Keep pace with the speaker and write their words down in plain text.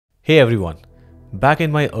Hey everyone, back in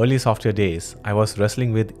my early software days, I was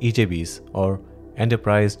wrestling with EJBs or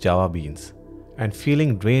Enterprise Java Beans and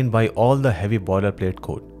feeling drained by all the heavy boilerplate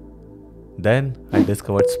code. Then I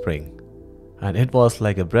discovered Spring, and it was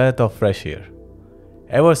like a breath of fresh air.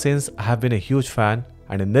 Ever since, I have been a huge fan,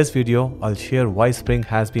 and in this video, I'll share why Spring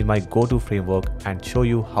has been my go-to framework and show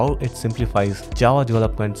you how it simplifies Java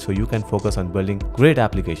development so you can focus on building great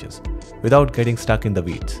applications without getting stuck in the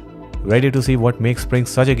weeds. Ready to see what makes Spring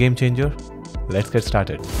such a game changer? Let's get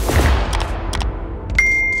started.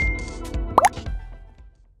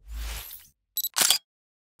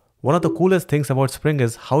 One of the coolest things about Spring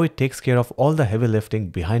is how it takes care of all the heavy lifting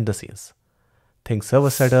behind the scenes. Think server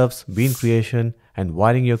setups, bean creation, and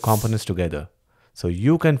wiring your components together, so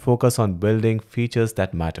you can focus on building features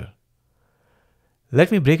that matter. Let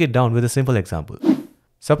me break it down with a simple example.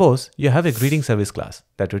 Suppose you have a greeting service class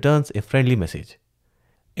that returns a friendly message.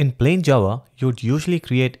 In plain Java, you'd usually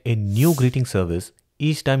create a new greeting service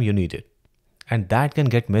each time you need it, and that can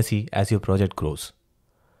get messy as your project grows.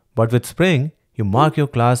 But with Spring, you mark your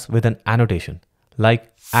class with an annotation,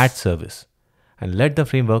 like add service, and let the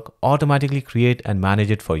framework automatically create and manage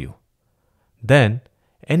it for you. Then,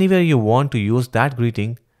 anywhere you want to use that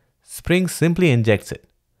greeting, Spring simply injects it,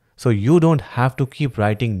 so you don't have to keep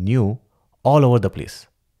writing new all over the place.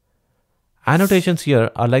 Annotations here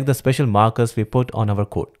are like the special markers we put on our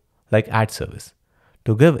code, like add service,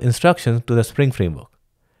 to give instructions to the Spring framework.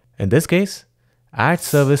 In this case, add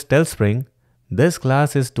service tells Spring this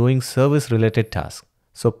class is doing service-related tasks,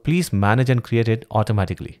 so please manage and create it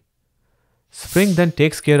automatically. Spring then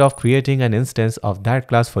takes care of creating an instance of that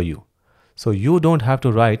class for you, so you don't have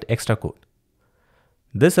to write extra code.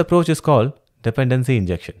 This approach is called dependency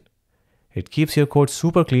injection. It keeps your code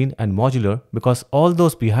super clean and modular because all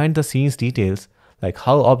those behind-the-scenes details, like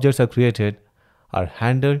how objects are created, are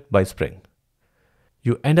handled by Spring.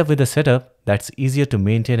 You end up with a setup that's easier to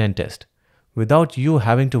maintain and test, without you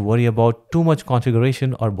having to worry about too much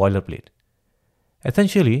configuration or boilerplate.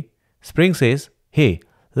 Essentially, Spring says, hey,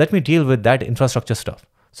 let me deal with that infrastructure stuff,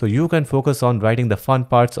 so you can focus on writing the fun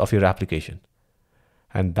parts of your application.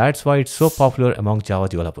 And that's why it's so popular among Java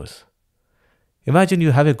developers. Imagine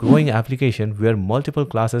you have a growing application where multiple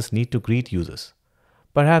classes need to greet users.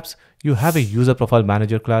 Perhaps you have a user profile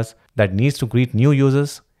manager class that needs to greet new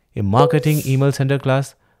users, a marketing email sender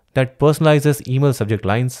class that personalizes email subject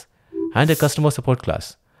lines, and a customer support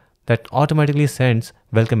class that automatically sends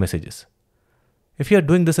welcome messages. If you are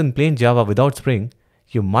doing this in plain Java without Spring,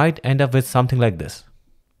 you might end up with something like this.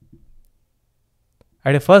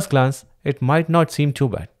 At a first glance, it might not seem too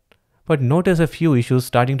bad, but notice a few issues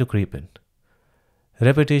starting to creep in.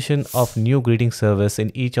 Repetition of new greeting service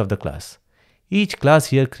in each of the class. Each class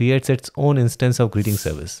here creates its own instance of greeting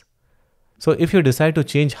service. So if you decide to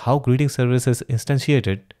change how greeting service is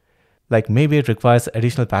instantiated, like maybe it requires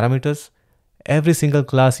additional parameters, every single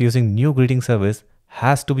class using new greeting service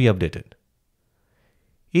has to be updated.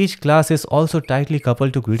 Each class is also tightly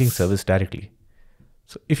coupled to greeting service directly.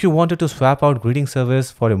 So if you wanted to swap out greeting service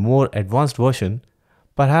for a more advanced version,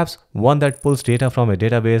 perhaps one that pulls data from a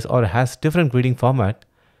database or has different greeting format,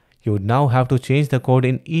 you would now have to change the code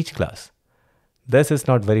in each class. This is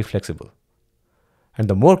not very flexible. And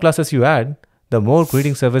the more classes you add, the more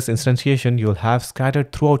greeting service instantiation you'll have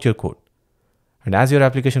scattered throughout your code. And as your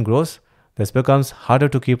application grows, this becomes harder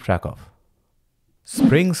to keep track of.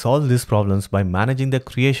 Spring solves these problems by managing the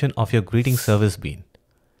creation of your greeting service bean.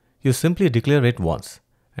 You simply declare it once,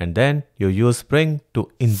 and then you use Spring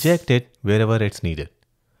to inject it wherever it's needed.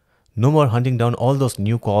 No more hunting down all those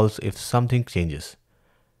new calls if something changes.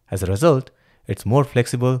 As a result, it's more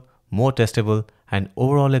flexible, more testable, and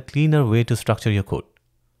overall a cleaner way to structure your code.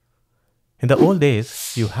 In the old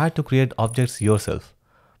days, you had to create objects yourself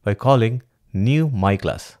by calling new my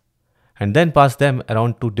class, and then pass them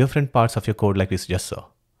around to different parts of your code like we just saw.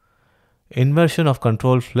 Inversion of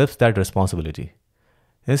control flips that responsibility.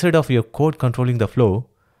 Instead of your code controlling the flow,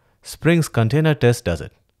 Spring's container test does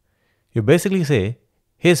it. You basically say,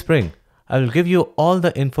 hey Spring, I will give you all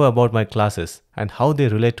the info about my classes and how they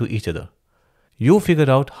relate to each other. You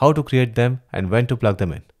figure out how to create them and when to plug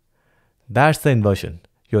them in. That's the inversion.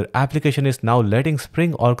 Your application is now letting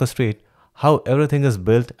Spring orchestrate how everything is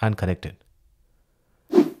built and connected.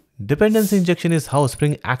 Dependency injection is how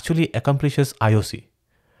Spring actually accomplishes IOC.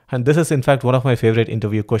 And this is in fact one of my favorite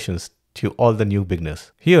interview questions to all the new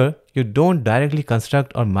beginners. Here, you don't directly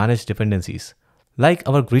construct or manage dependencies, like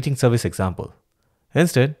our greeting service example.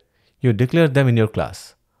 Instead, you declare them in your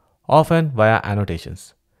class, often via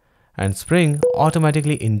annotations. And Spring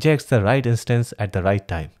automatically injects the right instance at the right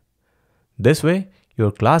time. This way,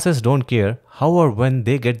 your classes don't care how or when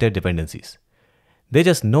they get their dependencies. They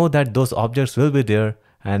just know that those objects will be there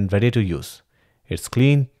and ready to use. It's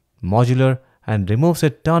clean, modular, and removes a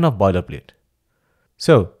ton of boilerplate.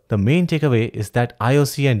 So, the main takeaway is that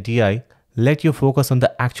IOC and DI let you focus on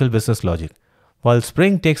the actual business logic, while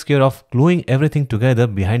Spring takes care of gluing everything together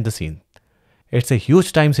behind the scene. It's a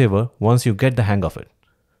huge time saver once you get the hang of it.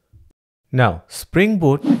 Now, Spring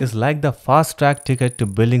Boot is like the fast-track ticket to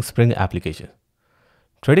building Spring applications.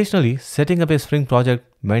 Traditionally, setting up a Spring project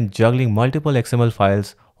meant juggling multiple XML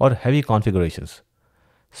files or heavy configurations.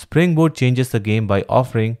 Spring Boot changes the game by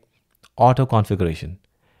offering auto configuration.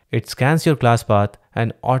 It scans your class path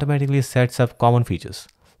and automatically sets up common features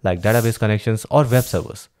like database connections or web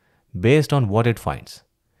servers based on what it finds.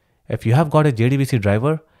 If you have got a JDBC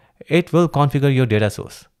driver, it will configure your data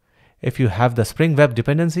source. If you have the Spring Web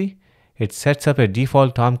dependency, it sets up a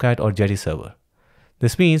default Tomcat or Jetty server.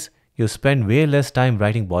 This means you spend way less time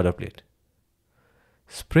writing boilerplate.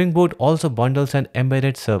 Spring Boot also bundles an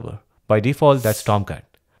embedded server. By default, that's Tomcat.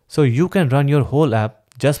 So you can run your whole app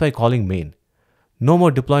just by calling main. No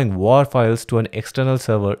more deploying WAR files to an external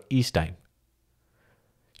server each time.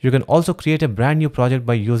 You can also create a brand new project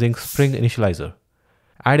by using Spring Initializer.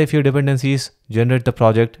 Add a few dependencies, generate the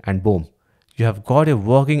project, and boom, you have got a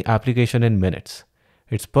working application in minutes.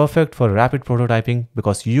 It's perfect for rapid prototyping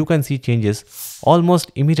because you can see changes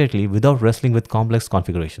almost immediately without wrestling with complex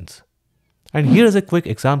configurations. And here is a quick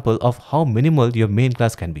example of how minimal your main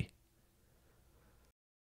class can be.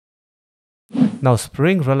 Now,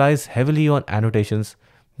 Spring relies heavily on annotations,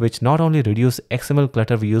 which not only reduce XML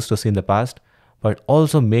clutter we used to see in the past, but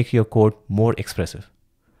also make your code more expressive.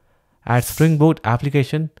 Add Spring Boot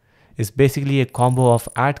application is basically a combo of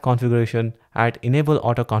add configuration, add enable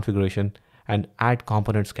auto configuration, and add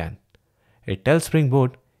component scan. It tells Spring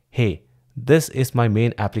Boot, hey, this is my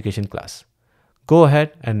main application class. Go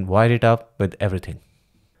ahead and wire it up with everything.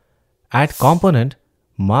 Add component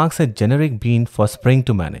marks a generic bean for Spring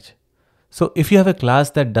to manage. So if you have a class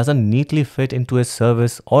that doesn't neatly fit into a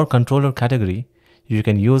service or controller category, you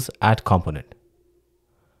can use add component.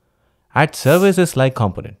 Add service is like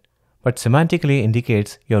component, but semantically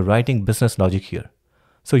indicates you're writing business logic here.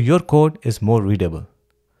 So your code is more readable.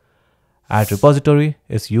 Add repository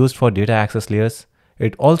is used for data access layers.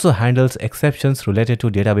 It also handles exceptions related to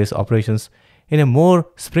database operations in a more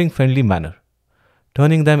Spring-friendly manner,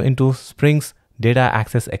 turning them into Spring's data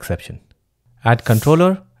access exception. Add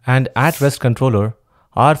controller and add REST controller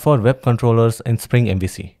are for web controllers in Spring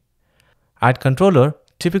MVC. Add controller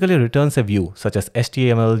typically returns a view such as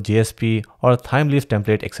HTML, JSP, or Thymeleaf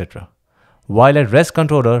template, etc. While a REST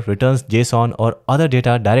controller returns JSON or other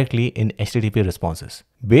data directly in HTTP responses.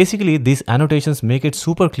 Basically, these annotations make it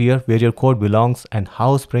super clear where your code belongs and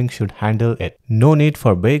how Spring should handle it. No need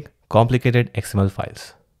for big, complicated XML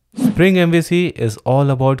files. Spring MVC is all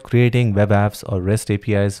about creating web apps or REST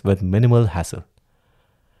APIs with minimal hassle.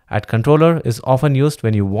 Add controller is often used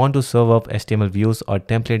when you want to serve up HTML views or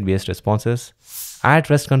template-based responses. Add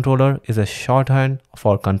REST controller is a shorthand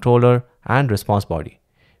for controller and response body,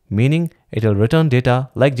 meaning it will return data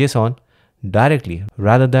like JSON directly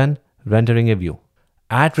rather than rendering a view.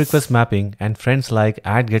 Add request mapping and friends like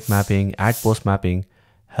add get mapping, add post mapping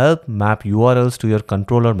help map URLs to your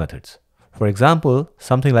controller methods. For example,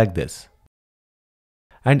 something like this.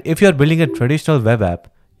 And if you're building a traditional web app,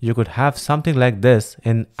 you could have something like this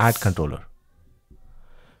in add controller.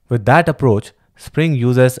 With that approach, Spring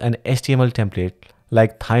uses an HTML template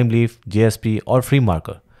like Thymeleaf, JSP, or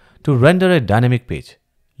FreeMarker to render a dynamic page.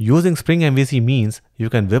 Using Spring MVC means you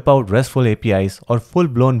can whip out RESTful APIs or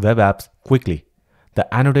full-blown web apps quickly.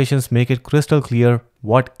 The annotations make it crystal clear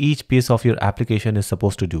what each piece of your application is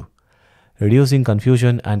supposed to do, reducing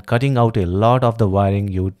confusion and cutting out a lot of the wiring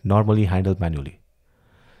you would normally handle manually.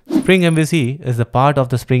 Spring MVC is a part of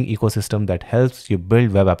the Spring ecosystem that helps you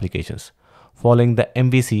build web applications, following the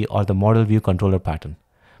MVC or the model view controller pattern,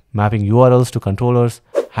 mapping URLs to controllers,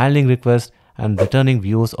 handling requests, and returning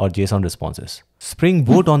views or JSON responses. Spring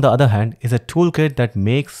Boot, on the other hand, is a toolkit that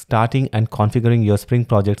makes starting and configuring your Spring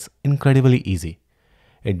projects incredibly easy.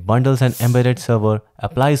 It bundles an embedded server,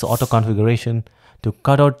 applies auto configuration to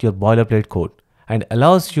cut out your boilerplate code, and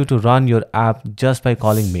allows you to run your app just by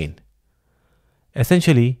calling main.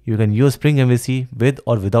 Essentially, you can use Spring MVC with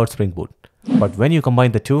or without Spring Boot. But when you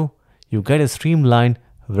combine the two, you get a streamlined,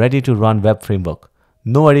 ready-to-run web framework.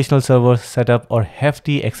 No additional server setup or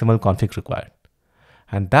hefty XML config required.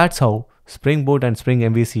 And that's how Spring Boot and Spring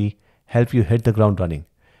MVC help you hit the ground running,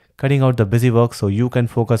 cutting out the busy work so you can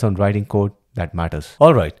focus on writing code that matters.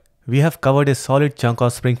 Alright, we have covered a solid chunk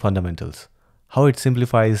of Spring fundamentals, how it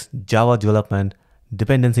simplifies Java development,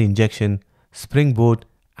 dependency injection, Spring Boot,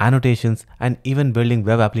 annotations, and even building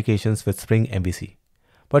web applications with Spring MVC.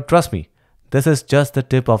 But trust me, this is just the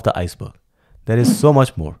tip of the iceberg. There is so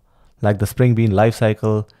much more, like the Spring Bean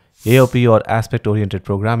lifecycle, AOP or aspect-oriented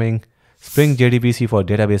programming, Spring JDBC for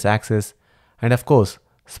database access, and of course,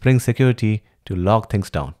 Spring Security to log things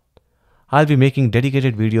down. I'll be making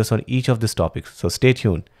dedicated videos on each of these topics, so stay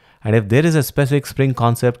tuned. And if there is a specific Spring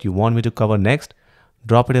concept you want me to cover next,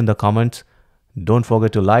 drop it in the comments. Don't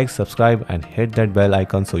forget to like, subscribe, and hit that bell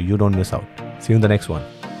icon so you don't miss out. See you in the next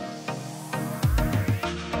one.